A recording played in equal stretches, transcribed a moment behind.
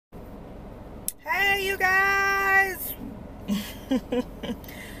Hey you guys.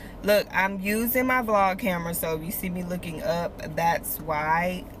 Look, I'm using my vlog camera, so if you see me looking up, that's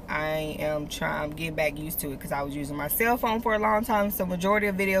why. I'm getting back used to it because I was using my cell phone for a long time. So majority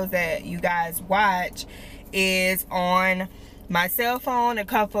of videos that you guys watch is on my cell phone, a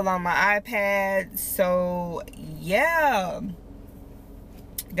couple on my iPad. So yeah,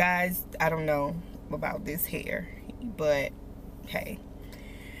 guys, I don't know about this hair, but hey,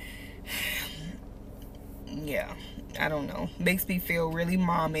 yeah, I don't know, makes me feel really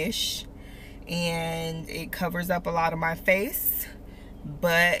momish, and it covers up a lot of my face,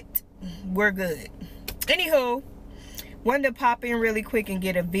 but we're good. Anywho, wanted to pop in really quick and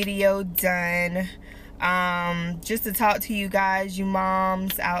get a video done, just to talk to you guys, you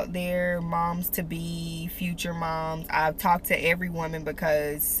moms out there, moms to be, future moms. I've talked to every woman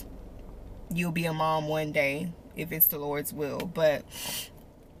because you'll be a mom one day if it's the Lord's will. But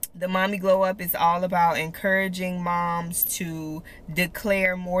the Mommy Glow Up is all about encouraging moms to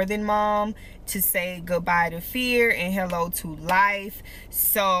declare more than mom, to say goodbye to fear and hello to life.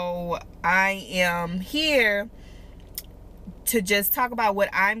 So I am here to just talk about what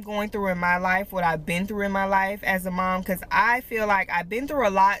I'm going through in my life, what I've been through in my life as a mom, because I feel like I've been through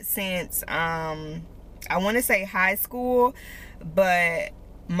a lot since I want to say high school, but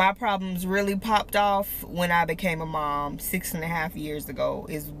my problems really popped off when I became a mom 6.5 years ago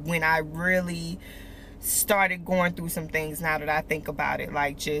is when I really started going through some things. Now that I think about it,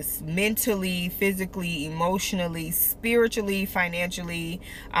 like just mentally, physically, emotionally, spiritually, financially,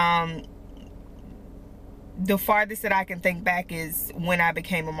 the farthest that I can think back is when I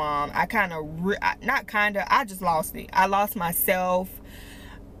became a mom. I just lost it. I lost myself.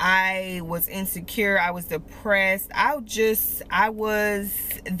 I was insecure. I was depressed. I was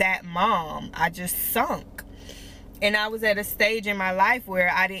that mom. I just sunk. And I was at a stage in my life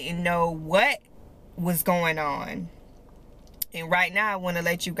where I didn't know what was going on. And right now I want to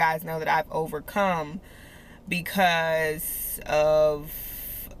let you guys know that I've overcome because of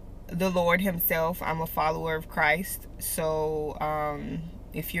the Lord himself. I'm a follower of Christ. So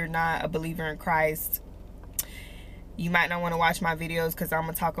if you're not a believer in Christ, you might not want to watch my videos because I'm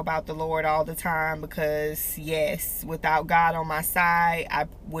going to talk about the Lord all the time, because yes, without God on my side, I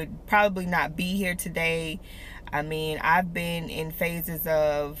would probably not be here today. I mean, I've been in phases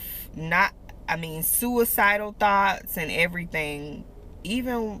of suicidal thoughts and everything.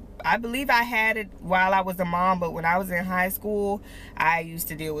 Even, I believe I had it while I was a mom, but when I was in high school, I used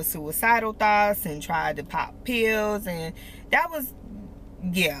to deal with suicidal thoughts and tried to pop pills, and that was,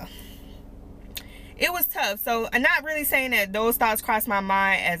 yeah, it was tough. So I'm not really saying that those thoughts crossed my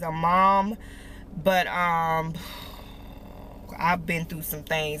mind as a mom, but I've been through some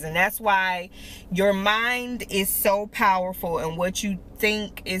things, and that's why your mind is so powerful and what you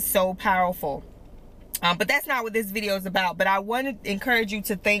think is so powerful. But that's not what this video is about. But I want to encourage you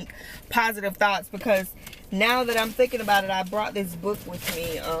to think positive thoughts, because now that I'm thinking about it, I brought this book with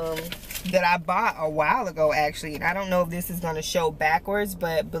me that I bought a while ago, actually. And I don't know if this is going to show backwards,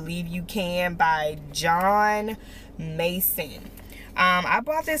 but Believe You Can by John Mason. I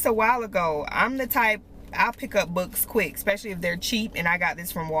bought this a while ago. I'm the type, I'll pick up books quick, especially if they're cheap. And I got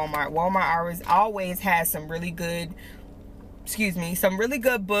this from Walmart. Walmart always has some really good, some really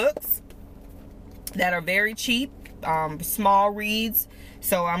good books that are very cheap, small reads.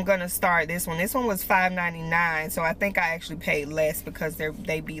 So I'm gonna start this one. This one was $5.99, so I think I actually paid less because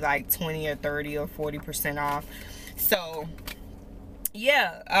they be like 20 or 30 or 40% off. So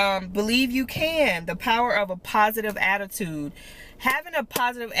yeah, Believe You Can, the power of a positive attitude. Having a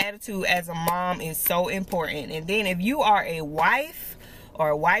positive attitude as a mom is so important. And then if you are a wife or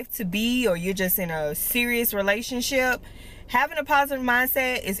a wife to be, or you're just in a serious relationship, having a positive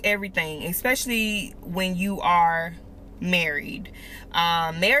mindset is everything, especially when you are married.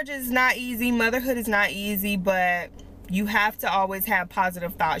 Marriage is not easy. Motherhood is not easy, but you have to always have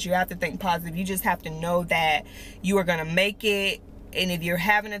positive thoughts. You have to think positive. You just have to know that you are going to make it. And if you're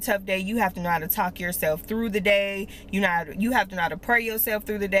having a tough day, you have to know how to talk yourself through the day. You have to know how to pray yourself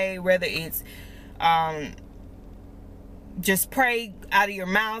through the day, whether it's just pray out of your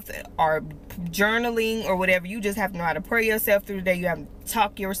mouth or journaling or whatever. You just have to know how to pray yourself through the day. You have to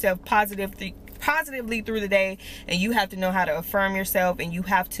talk yourself positively through the day, and you have to know how to affirm yourself, and you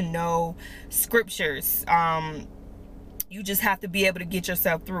have to know scriptures. You just have to be able to get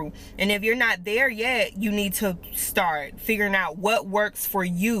yourself through. And if you're not there yet, you need to start figuring out what works for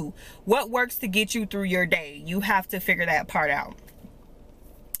you, what works to get you through your day. You have to figure that part out.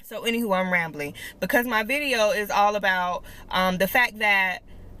 So anywho, I'm rambling because my video is all about the fact that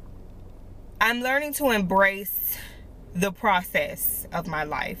I'm learning to embrace the process of my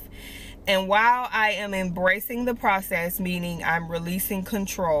life. And while I am embracing the process, meaning I'm releasing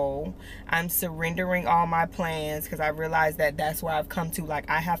control, I'm surrendering all my plans, because I realize that that's where I've come to. Like,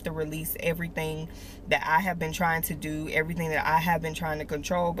 I have to release everything that I have been trying to do, everything that I have been trying to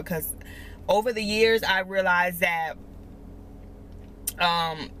control, because over the years I realized that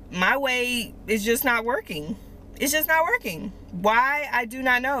my way is just not working. It's just not working. Why? I do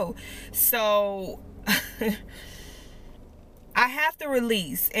not know. So I have to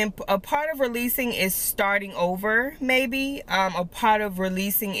release, and a part of releasing is starting over. Maybe a part of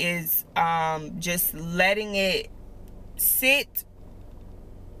releasing is just letting it sit,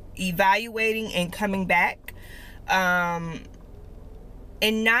 evaluating, and coming back, and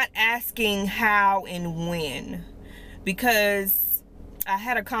not asking how and when, because I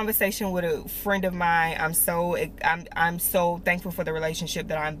had a conversation with a friend of mine. I'm so thankful for the relationship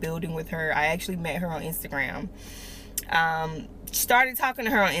that I'm building with her. I actually met her on Instagram. Started talking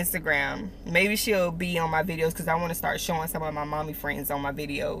to her on Instagram. Maybe she'll be on my videos, because I want to start showing some of my mommy friends on my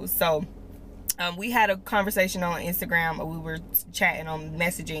videos. So we had a conversation on Instagram. We were chatting on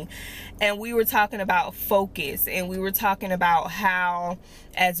messaging, and we were talking about focus, and we were talking about how,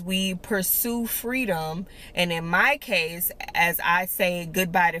 as we pursue freedom, and in my case, as I say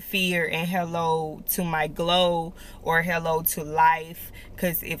goodbye to fear and hello to my glow, or hello to life,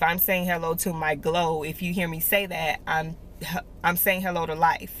 because if I'm saying hello to my glow, if you hear me say that, I'm saying hello to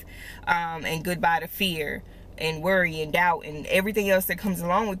life, and goodbye to fear and worry and doubt and everything else that comes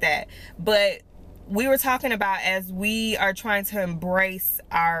along with that. But we were talking about, as we are trying to embrace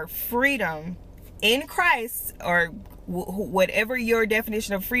our freedom in Christ, or whatever your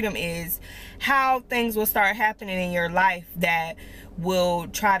definition of freedom is, how things will start happening in your life that will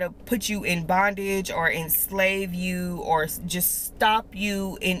try to put you in bondage or enslave you or just stop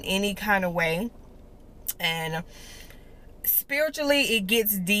you in any kind of way. And spiritually, it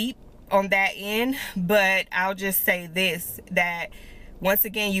gets deep on that end, but I'll just say this, that once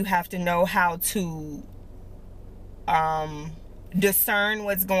again, you have to know how to discern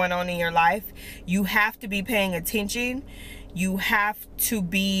what's going on in your life. You have to be paying attention. You have to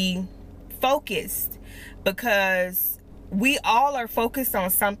be focused, because we all are focused on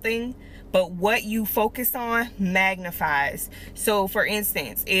something, but what you focus on magnifies. So for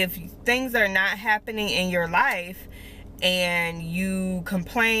instance, if things are not happening in your life and you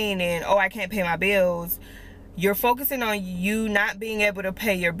complain and, oh, I can't pay my bills, you're focusing on you not being able to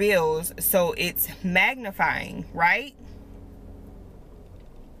pay your bills, so it's magnifying, right?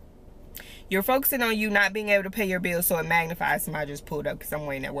 You're focusing on you not being able to pay your bills, so it magnifies. Somebody just pulled up because I'm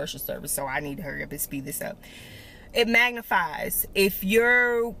waiting at worship service, so I need to hurry up and speed this up. It magnifies. If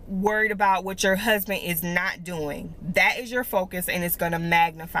you're worried about what your husband is not doing, that is your focus, and it's going to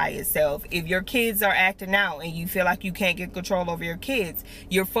magnify itself. If your kids are acting out and you feel like you can't get control over your kids,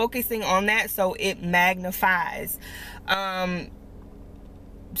 you're focusing on that, so it magnifies.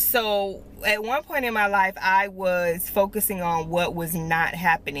 So at one point in my life, I was focusing on what was not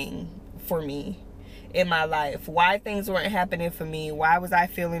happening for me in my life, why things weren't happening for me, why was I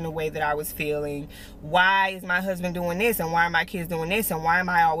feeling the way that I was feeling, why is my husband doing this, and why are my kids doing this, and why am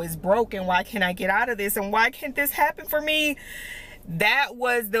I always broke, and why can't I get out of this, and why can't this happen for me? That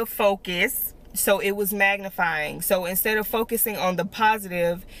was the focus, so it was magnifying. So instead of focusing on the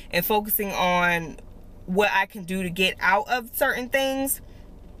positive and focusing on what I can do to get out of certain things,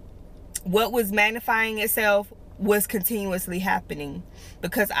 what was magnifying itself was continuously happening,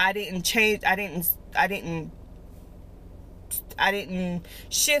 because I didn't change. I didn't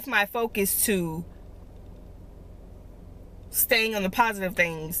shift my focus to staying on the positive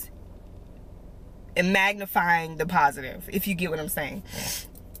things and magnifying the positive, if you get what I'm saying.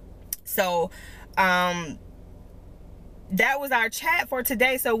 So that was our chat for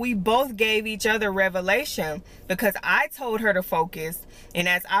today. So we both gave each other revelation, because I told her to focus, and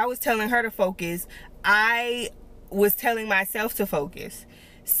as I was telling her to focus, I was telling myself to focus.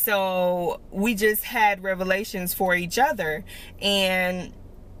 So we just had revelations for each other. And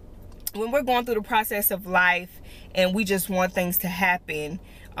when we're going through the process of life and we just want things to happen,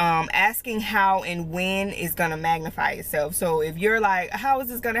 asking how and when is going to magnify itself. So if you're like, how is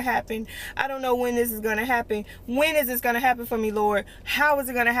this going to happen? I don't know when this is going to happen. When is this going to happen for me, Lord? How is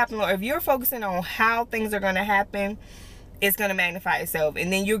it going to happen, Lord? If you're focusing on how things are going to happen, it's going to magnify itself,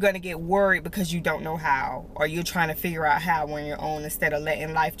 and then you're going to get worried because you don't know how, or you're trying to figure out how on your own, instead of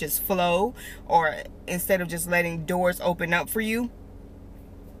letting life just flow, or instead of just letting doors open up for you.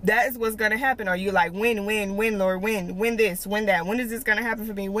 That is what's going to happen. Are you like, when, Lord, when this, when that? When is this going to happen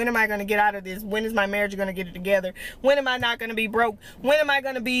for me? When am I going to get out of this? When is my marriage going to get it together? When am I not going to be broke? When am I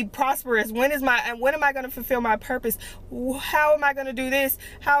going to be prosperous? When am I going to fulfill my purpose? How am I going to do this?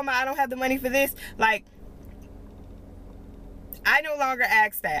 I don't have the money for this. Like, I no longer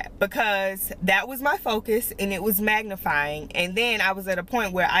ask that, because that was my focus and it was magnifying. And then I was at a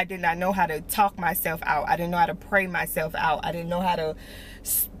point where I did not know how to talk myself out. I didn't know how to pray myself out. I didn't know how to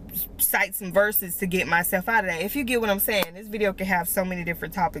cite some verses to get myself out of that. If you get what I'm saying, this video can have so many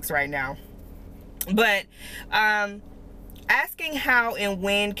different topics right now. But asking how and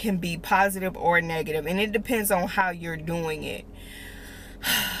when can be positive or negative, and it depends on how you're doing it.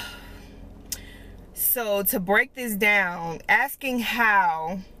 So to break this down, asking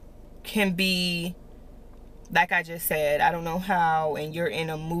how can be, like I just said, I don't know how, and you're in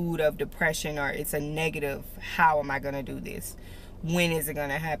a mood of depression, or it's a negative, how am I going to do this? When is it going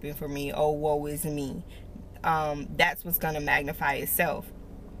to happen for me? Oh, woe is me. That's what's going to magnify itself.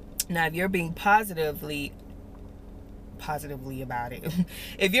 Now, if you're being positively about it,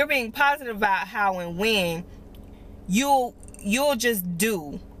 if you're being positive about how and when, you'll just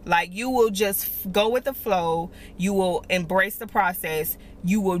do. Like, you will just go with the flow. You will embrace the process.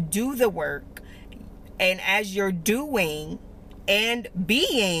 You will do the work. And as you're doing and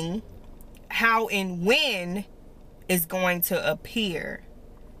being, how and when is going to appear.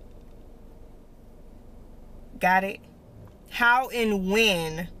 Got it? How and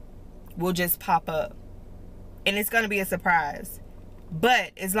when will just pop up. And it's going to be a surprise.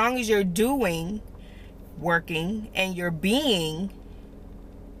 But as long as you're doing, working, and you're being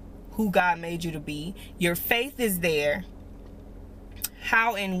who God made you to be, your faith is there,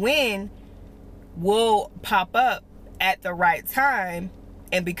 how and when will pop up at the right time.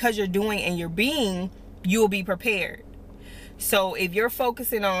 And because you're doing and you're being, you'll be prepared. So if you're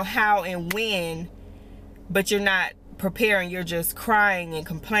focusing on how and when, but you're not preparing, you're just crying and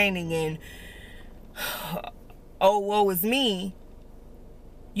complaining and oh, woe is me,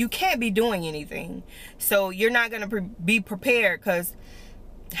 you can't be doing anything. So you're not going to be prepared, because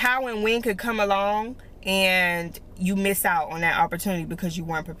how and when could come along and you miss out on that opportunity because you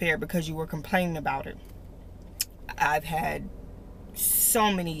weren't prepared, because you were complaining about it. I've had so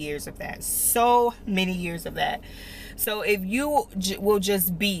many years of that. So if you will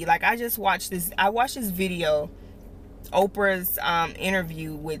just be like, I watched this video, Oprah's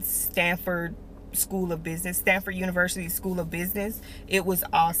interview with Stanford University School of Business. It was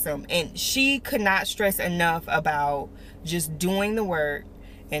awesome. And she could not stress enough about just doing the work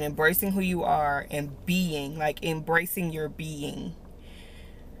and embracing who you are and being, like embracing your being.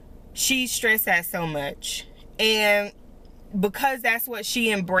 She stressed that so much. And because that's what she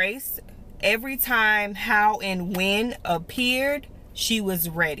embraced, every time how and when appeared, she was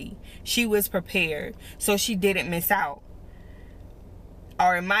ready. She was prepared. So she didn't miss out.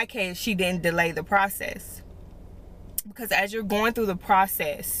 Or in my case, she didn't delay the process. Because as you're going through the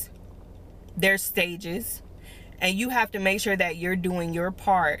process, there's stages. And you have to make sure that you're doing your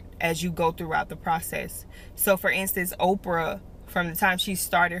part as you go throughout the process. So for instance, Oprah, from the time she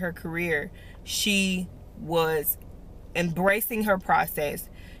started her career, she was embracing her process.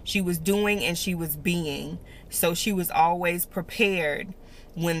 She was doing and she was being. So she was always prepared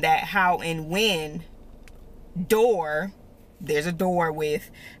when that how and when door, there's a door with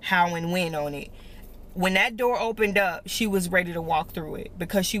how and when on it. When that door opened up, she was ready to walk through it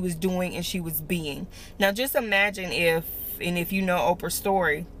because she was doing and she was being. Now just imagine if you know Oprah's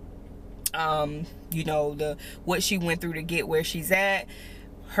story, you know, what she went through to get where she's at,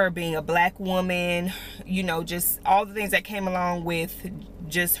 her being a black woman, you know, just all the things that came along with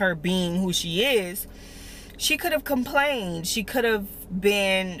just her being who she is. She could have complained. She could have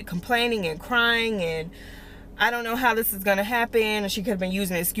been complaining and crying and I don't know how this is going to happen. She could have been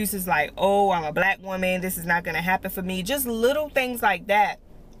using excuses like, oh, I'm a black woman, this is not going to happen for me. Just little things like that.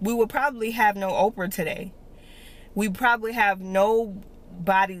 We would probably have no Oprah today. We probably have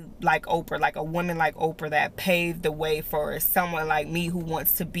nobody like Oprah, like a woman like Oprah that paved the way for someone like me who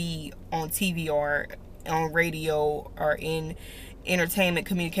wants to be on TV or on radio or in entertainment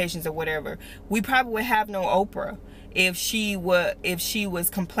communications or whatever. We probably would have no Oprah if she was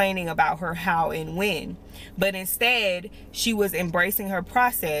complaining about her how and when. But instead, she was embracing her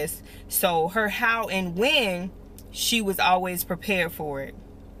process. So her how and when, she was always prepared for it.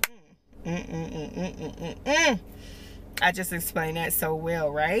 I just explained that so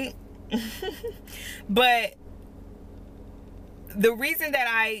well, right? But the reason that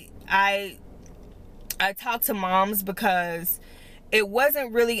I talk to moms, because it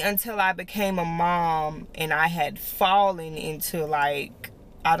wasn't really until I became a mom and I had fallen into like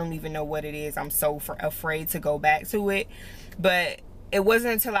I don't even know what it is. I'm so afraid to go back to it. But it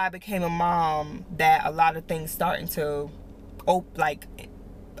wasn't until I became a mom that a lot of things starting to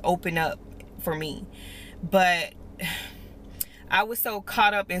open up for me. But I was so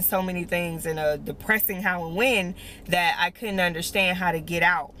caught up in so many things and a depressing how and when that I couldn't understand how to get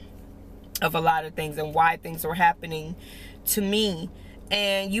out of a lot of things and why things were happening to me.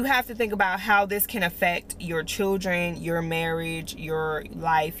 And you have to think about how this can affect your children, your marriage, your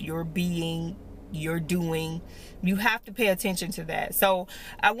life, your being, your doing. You have to pay attention to that. So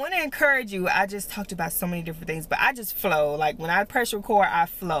I want to encourage you. I just talked about so many different things, but I just flow. Like when I press record, I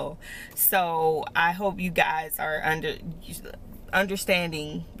flow. So I hope you guys are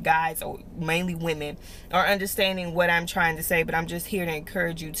understanding, guys, or mainly women, are understanding what I'm trying to say. But I'm just here to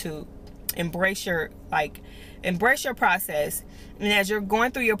encourage you to embrace your process. And as you're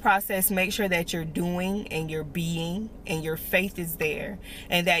going through your process, make sure that you're doing and you're being and your faith is there,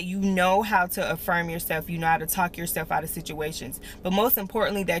 and that you know how to affirm yourself, you know how to talk yourself out of situations, but most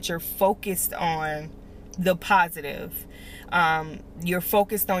importantly that you're focused on the positive. You're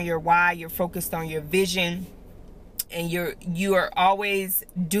focused on your why, you're focused on your vision, and you are always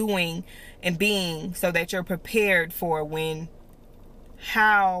doing and being so that you're prepared for when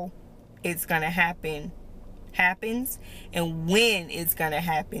how it's gonna happens, and when it's gonna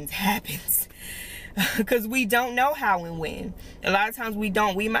happens. Because we don't know how and when. A lot of times we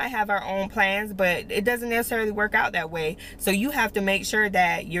might have our own plans, but it doesn't necessarily work out that way. So you have to make sure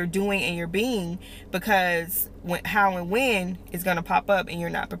that you're doing and you're being, because how and when is gonna pop up and you're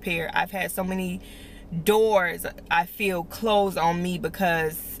not prepared. I've had so many doors I feel closed on me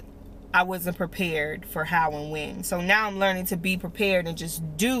because I wasn't prepared for how and when. So now I'm learning to be prepared and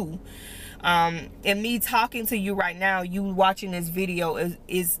just do. And me talking to you right now, you watching this video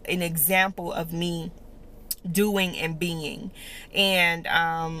is an example of me doing and being. And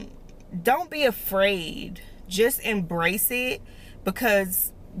don't be afraid, just embrace it,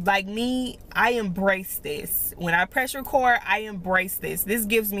 because like me, I embrace this. When I press record, I embrace this. This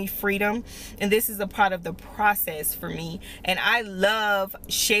gives me freedom, and this is a part of the process for me. And I love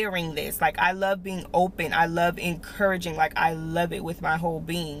sharing this. Like, I love being open. I love encouraging. Like, I love it with my whole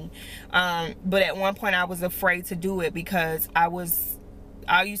being. But at one point I was afraid to do it because I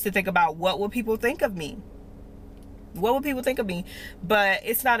used to think about, what would people think of me? What would people think of me? But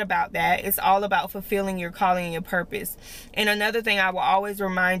it's not about that. It's all about fulfilling your calling and your purpose. And another thing I will always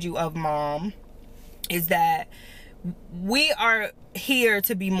remind you of, mom, is that we are here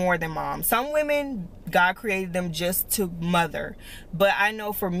to be more than mom. Some women, God created them just to mother. But I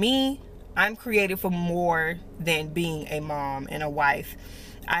know for me, I'm created for more than being a mom and a wife.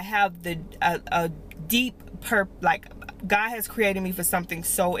 I have a deep like, God has created me for something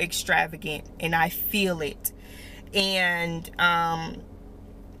so extravagant, and I feel it. And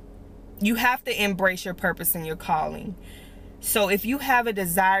you have to embrace your purpose and your calling. So if you have a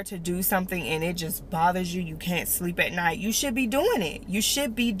desire to do something and it just bothers you, you can't sleep at night, you should be doing it. You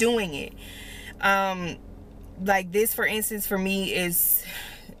should be doing it. Like this, for instance, for me is,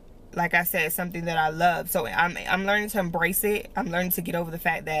 like I said, something that I love. So I'm learning to embrace it. I'm learning to get over the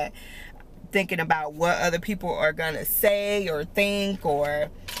fact that thinking about what other people are gonna say or think or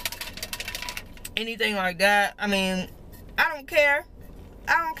anything like that. I mean, I don't care.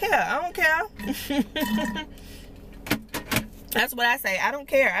 I don't care. That's what I say. I don't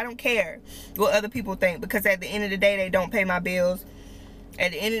care. I don't care what other people think, because at the end of the day, they don't pay my bills.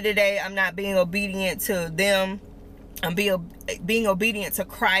 At the end of the day, I'm not being obedient to them. I'm being obedient to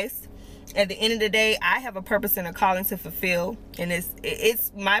Christ. At the end of the day, I have a purpose and a calling to fulfill, and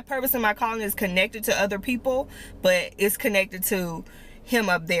it's my purpose and my calling is connected to other people, but it's connected to him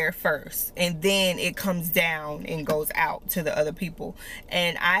up there first, and then it comes down and goes out to the other people.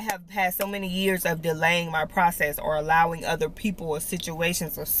 And I have had so many years of delaying my process, or allowing other people or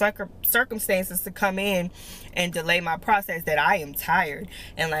situations or circumstances to come in and delay my process, that I am tired,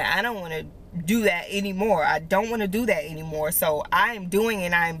 and like, I don't want to do that anymore. I don't want to do that anymore. So I am doing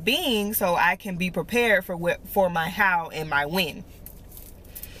and I'm being, so I can be prepared for my how and my when.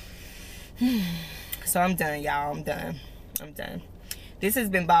 So I'm done, y'all. I'm done. This has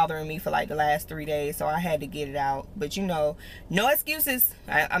been bothering me for like the last 3 days, so I had to get it out. But you know, no excuses.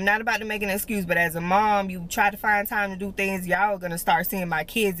 I'm not about to make an excuse, but as a mom, you try to find time to do things. Y'all are gonna start seeing my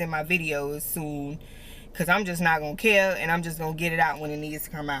kids in my videos soon, because I'm just not gonna care, and I'm just gonna get it out when it needs to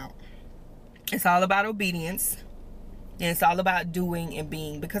come out. It's all about obedience, and it's all about doing and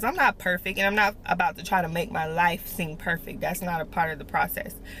being, because I'm not perfect, and I'm not about to try to make my life seem perfect. That's not a part of the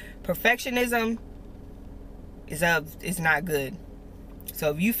process. Perfectionism is not good.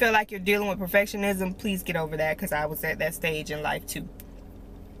 So if you feel like you're dealing with perfectionism, please get over that, because I was at that stage in life too.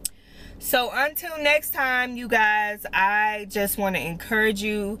 So until next time, you guys, I just want to encourage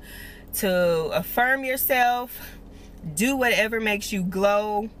you to affirm yourself, do whatever makes you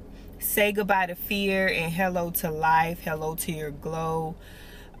glow, say goodbye to fear and hello to life, hello to your glow,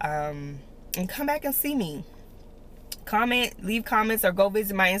 and come back and see me. Comment, leave comments, or go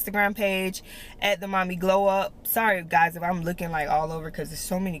visit my Instagram page at the Mommy Glow Up. Sorry guys if I'm looking like all over, because there's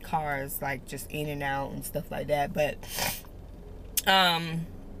so many cars like just in and out and stuff like that. But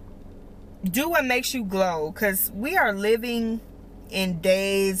do what makes you glow, because we are living in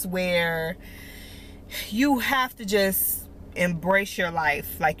days where you have to just embrace your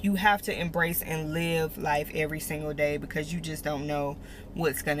life. Like, you have to embrace and live life every single day, because you just don't know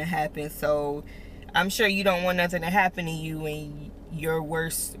what's gonna happen. So I'm sure you don't want nothing to happen to you, and your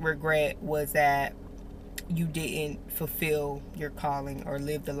worst regret was that you didn't fulfill your calling or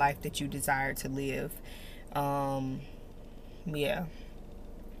live the life that you desire to live.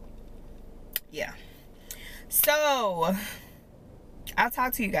 Yeah. So I'll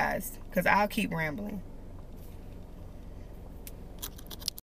talk to you guys, because I'll keep rambling.